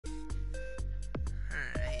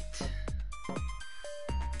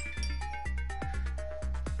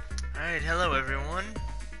Alright, hello everyone.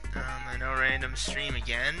 I know random stream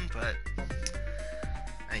again, but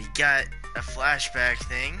I got a flashback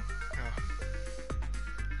thing. Oh,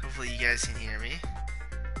 hopefully you guys can hear me.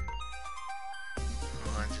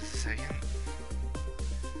 Hold on just a second.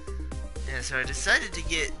 Yeah, so I decided to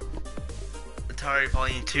get Atari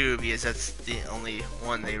Volume 2 because that's the only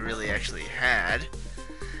one they really actually had.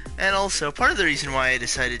 And also, part of the reason why I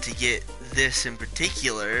decided to get this in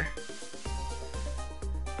particular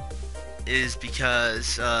is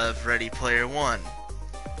because of Ready Player One.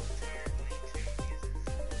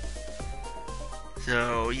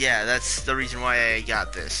 So yeah, that's the reason why I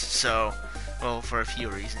got this. So, well, for a few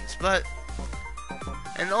reasons,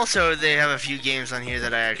 and also they have a few games on here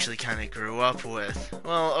that I actually kind of grew up with.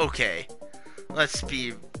 Well, okay, let's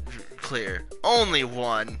be clear, only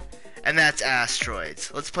one, and that's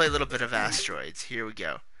Astroids. Let's play a little bit of Astroids. Here we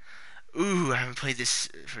go. Ooh, I haven't played this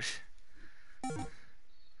for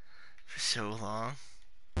so long.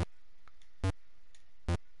 What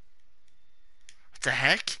the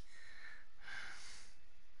heck?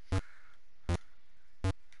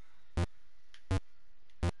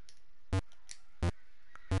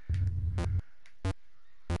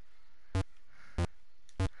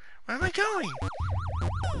 Where am I going?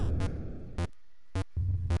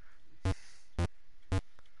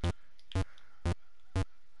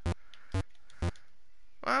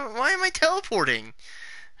 Why am I teleporting?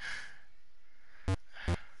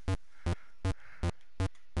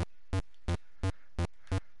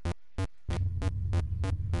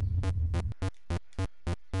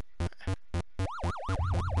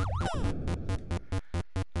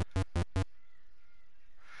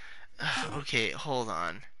 Okay, hold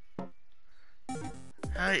on.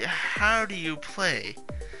 How do you play?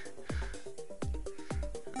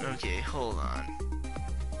 Okay, hold on.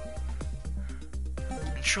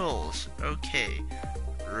 Controls. Okay.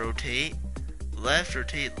 Rotate. Left,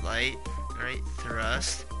 rotate, light. Right,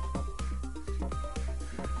 thrust.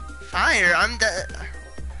 Fire! I'm the...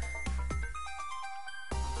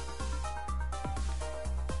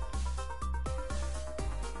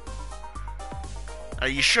 Are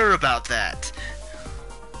you sure about that?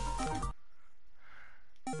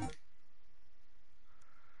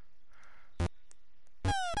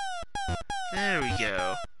 There we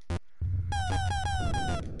go.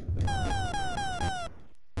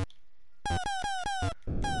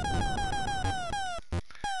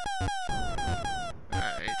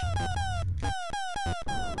 Alright.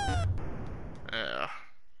 Oh.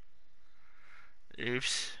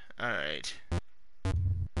 Oops. Alright.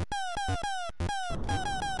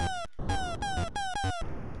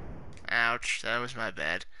 Ouch, that was my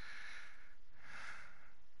bad.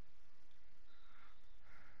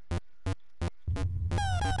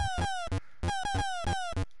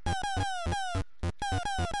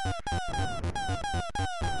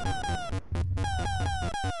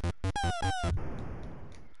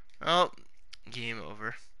 Oh, game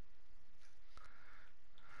over.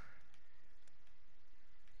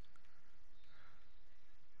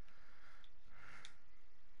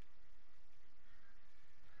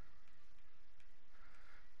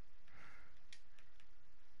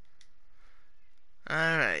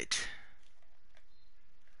 Alright.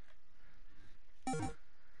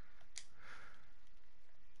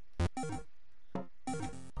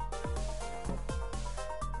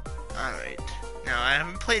 Alright. Now, I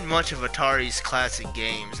haven't played much of Atari's classic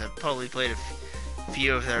games. I've probably played a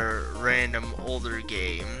few of their random older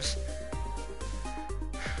games.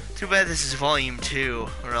 Too bad this is Volume 2,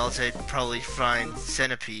 or else I'd probably find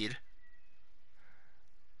Centipede.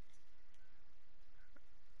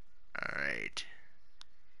 Alright.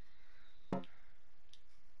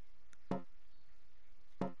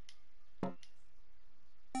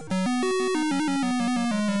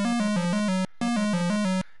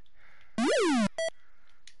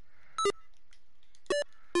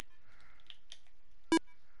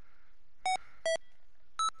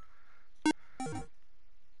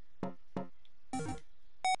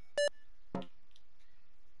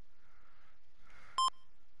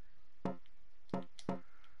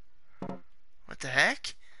 What the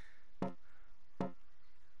heck?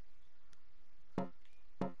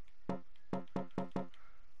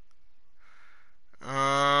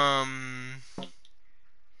 Um...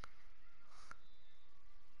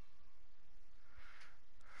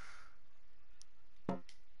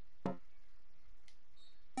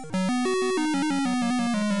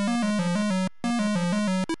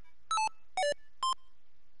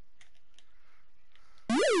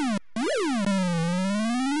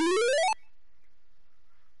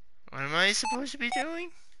 What am I supposed to be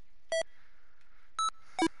doing?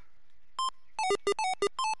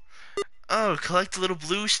 Oh, collect the little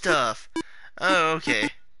blue stuff. Oh,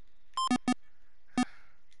 okay.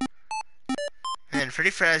 Man,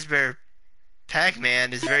 Freddy Fazbear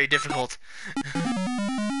Pac-Man is very difficult.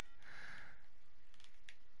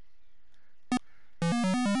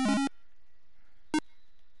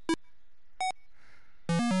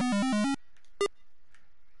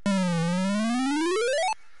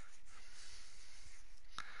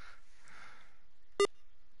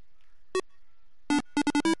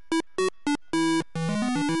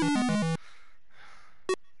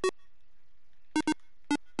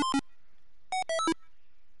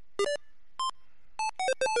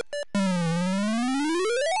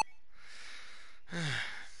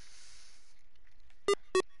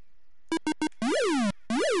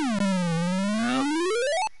 Oh,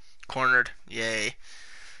 cornered. Yay.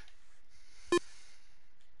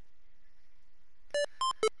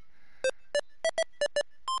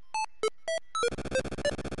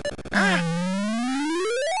 Ah!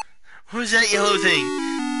 What was that yellow thing?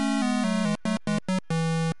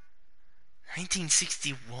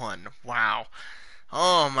 1961. Wow.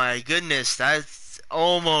 Oh my goodness. That's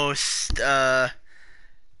almost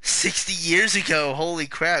 60 years ago. Holy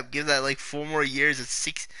crap. Give that like 4 more years. It's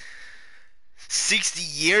 60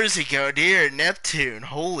 years ago, dear Neptune.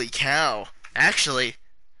 Holy cow. Actually,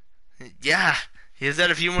 yeah. Give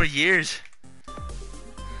that a few more years.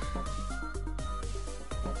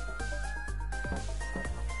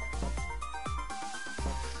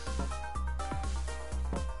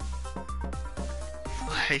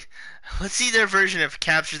 Like, let's see their version of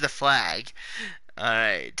capture the flag.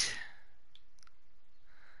 Alright.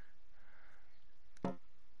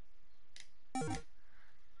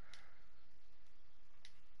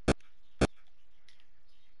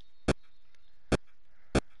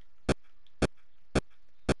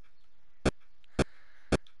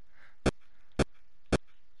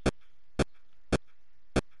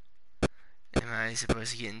 Am I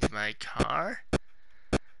supposed to get into my car?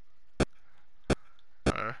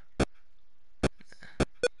 Or...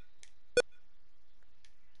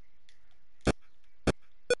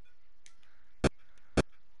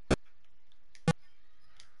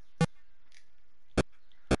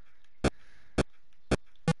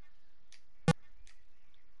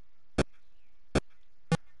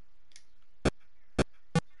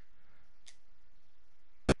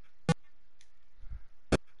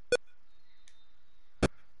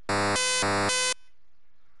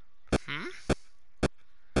 Hmm?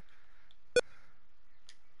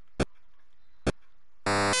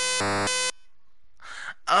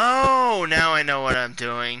 Oh, now I know what I'm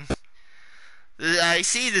doing. I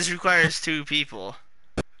see this requires 2 people.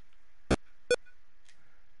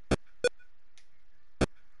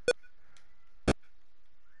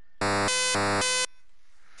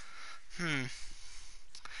 Hmm.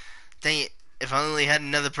 Dang it. If I only had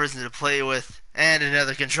another person to play with and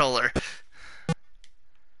another controller. 2,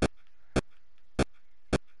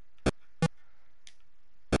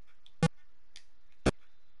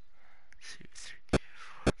 3,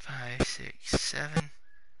 4, 5, 6, 7.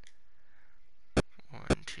 1,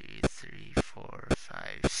 2, 3, 4, 5,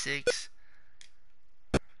 6.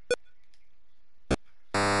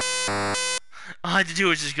 All I had to do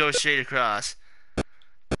was just go straight across.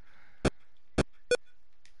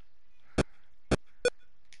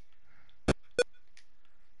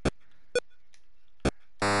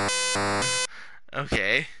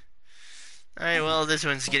 Okay. Alright, well, this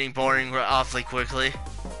one's getting boring awfully quickly.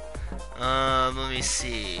 Let me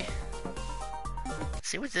see. Let's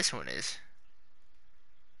see what this one is.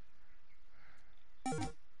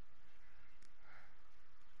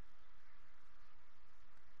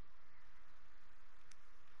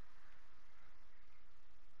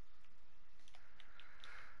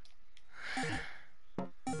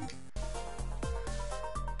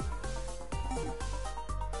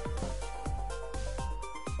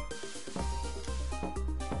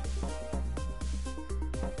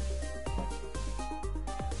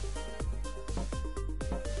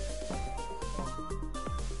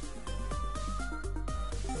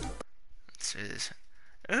 Let's do this.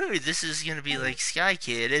 Ooh, this is gonna be like Sky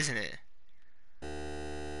Kid, isn't it?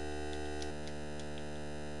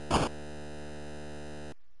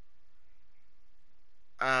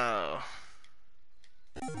 Oh.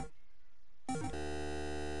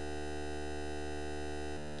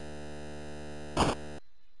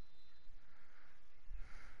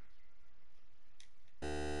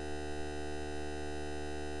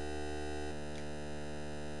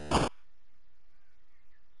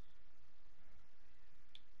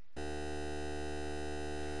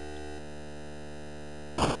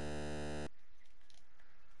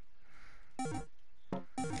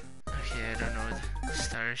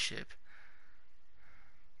 Starship.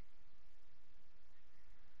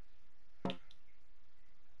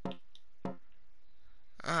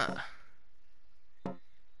 Ah.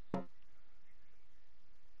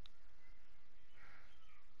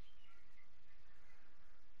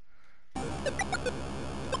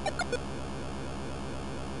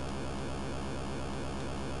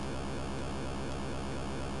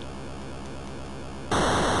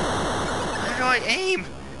 How do I aim?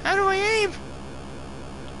 How do I aim?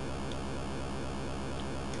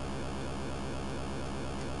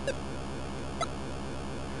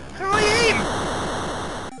 How do I aim?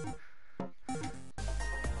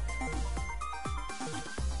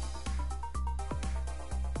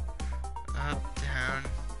 Up, down.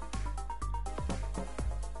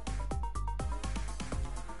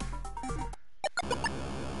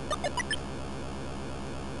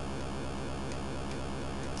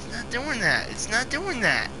 It's not doing that. It's not doing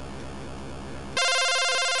that.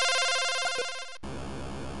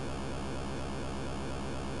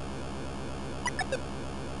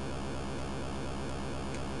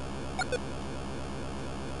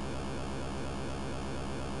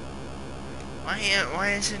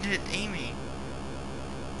 Why isn't it aiming?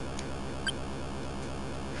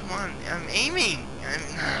 Come on, I'm aiming.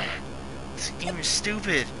 This game is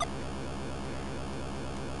stupid.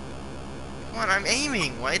 Come on, I'm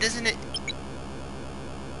aiming. Why doesn't it?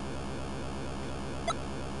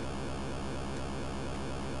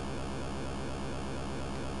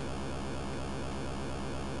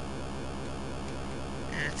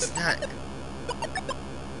 It's not.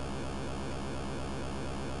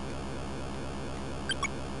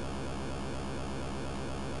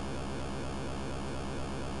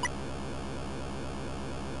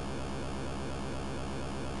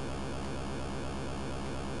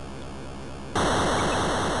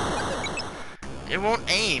 It won't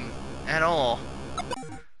aim at all.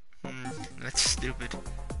 That's stupid.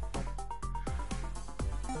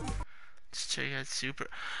 Let's check out Super.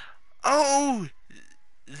 Oh,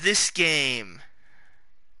 this game.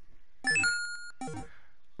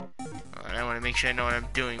 I want to make sure I know what I'm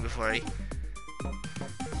doing before I.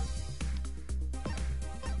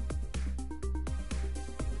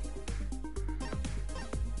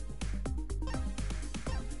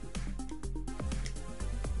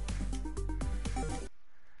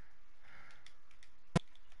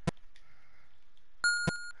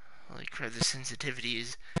 Holy crap, the sensitivity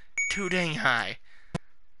is too dang high.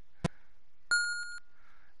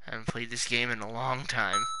 I haven't played this game in a long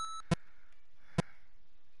time.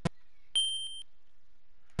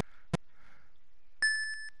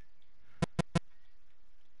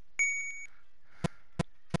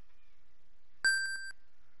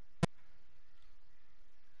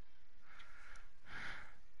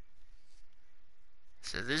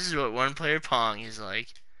 So this is what one-player Pong is like.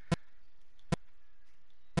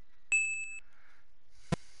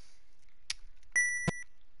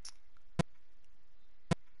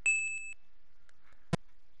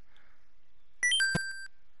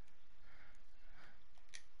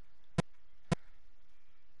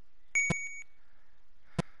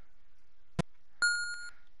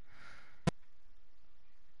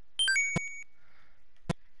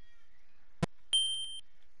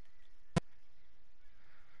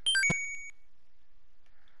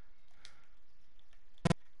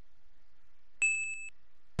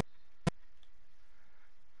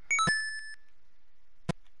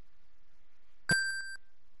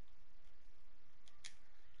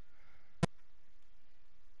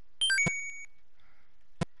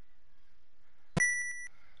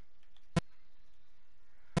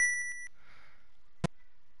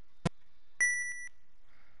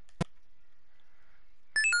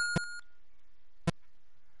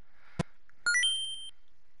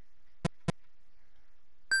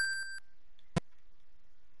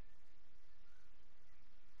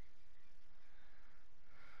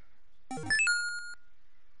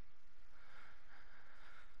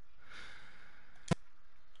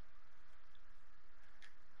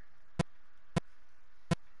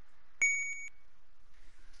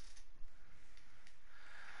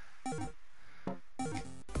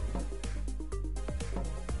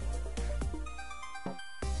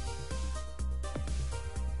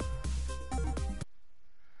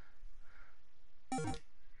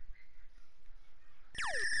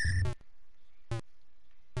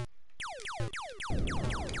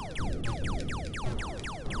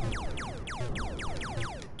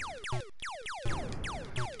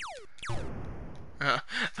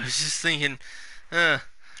 I was just thinking, how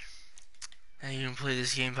you can play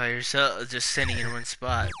this game by yourself, just sitting in one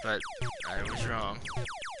spot, but I was wrong.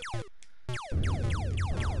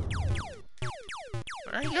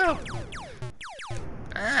 Where'd I go?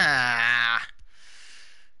 Ah.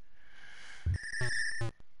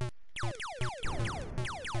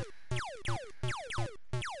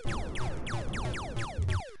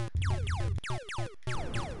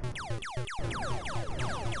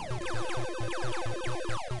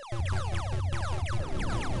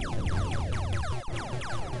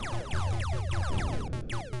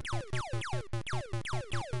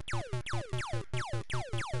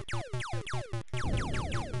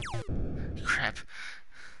 Crap.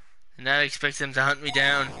 Did not expect them to hunt me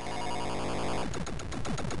down.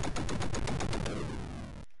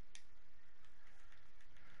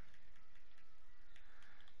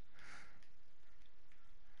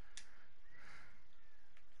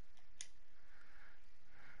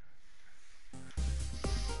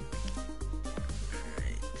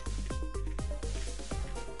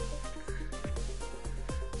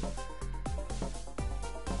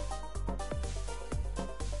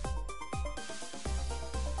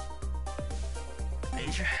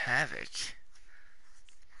 Major havoc.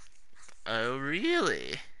 Oh,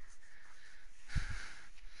 really?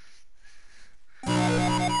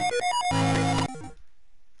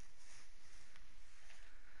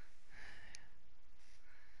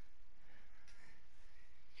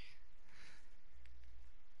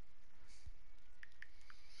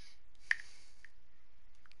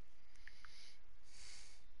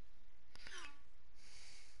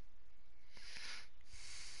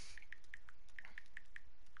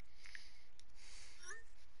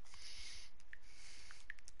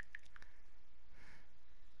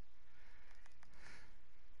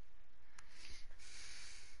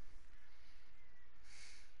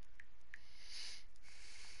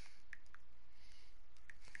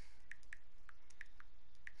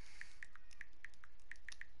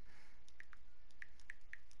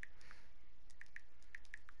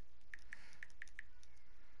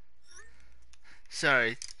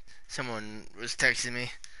 Sorry, someone was texting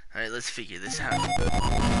me. Alright, let's figure this out.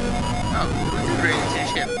 Oh, let's bring it to the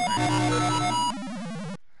ship.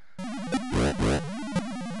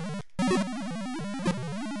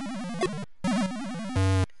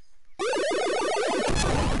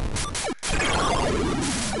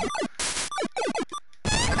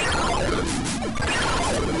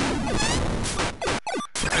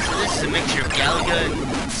 So this is a mixture of Galaga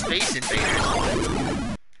and Space Invaders.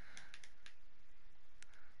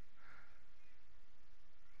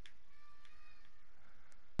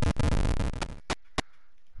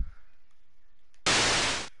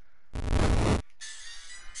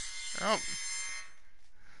 Oh.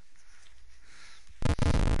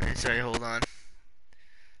 Alright, sorry, hold on.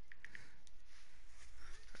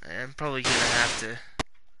 I'm probably gonna have to...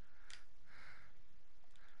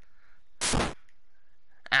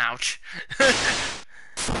 Ouch.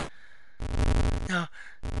 No.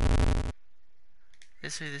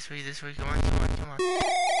 This way, this way, this way. Come on, come on, come on.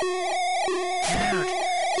 Get out.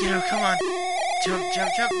 Get out, come on. Jump,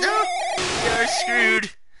 jump, jump. No! You're screwed.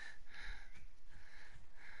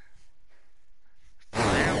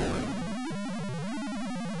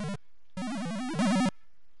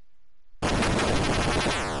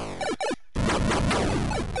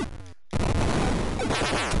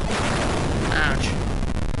 Ouch.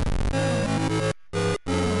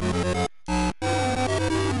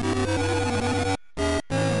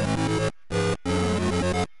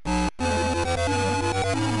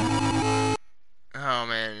 Oh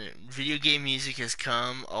man, video game music has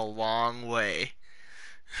come a long way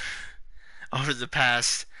over the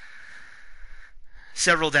past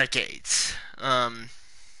several decades. Alright,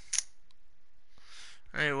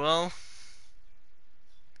 well,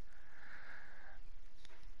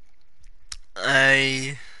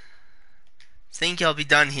 I think I'll be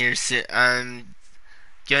done here. So I'm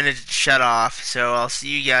gonna shut off, so I'll see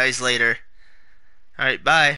you guys later. Alright, bye.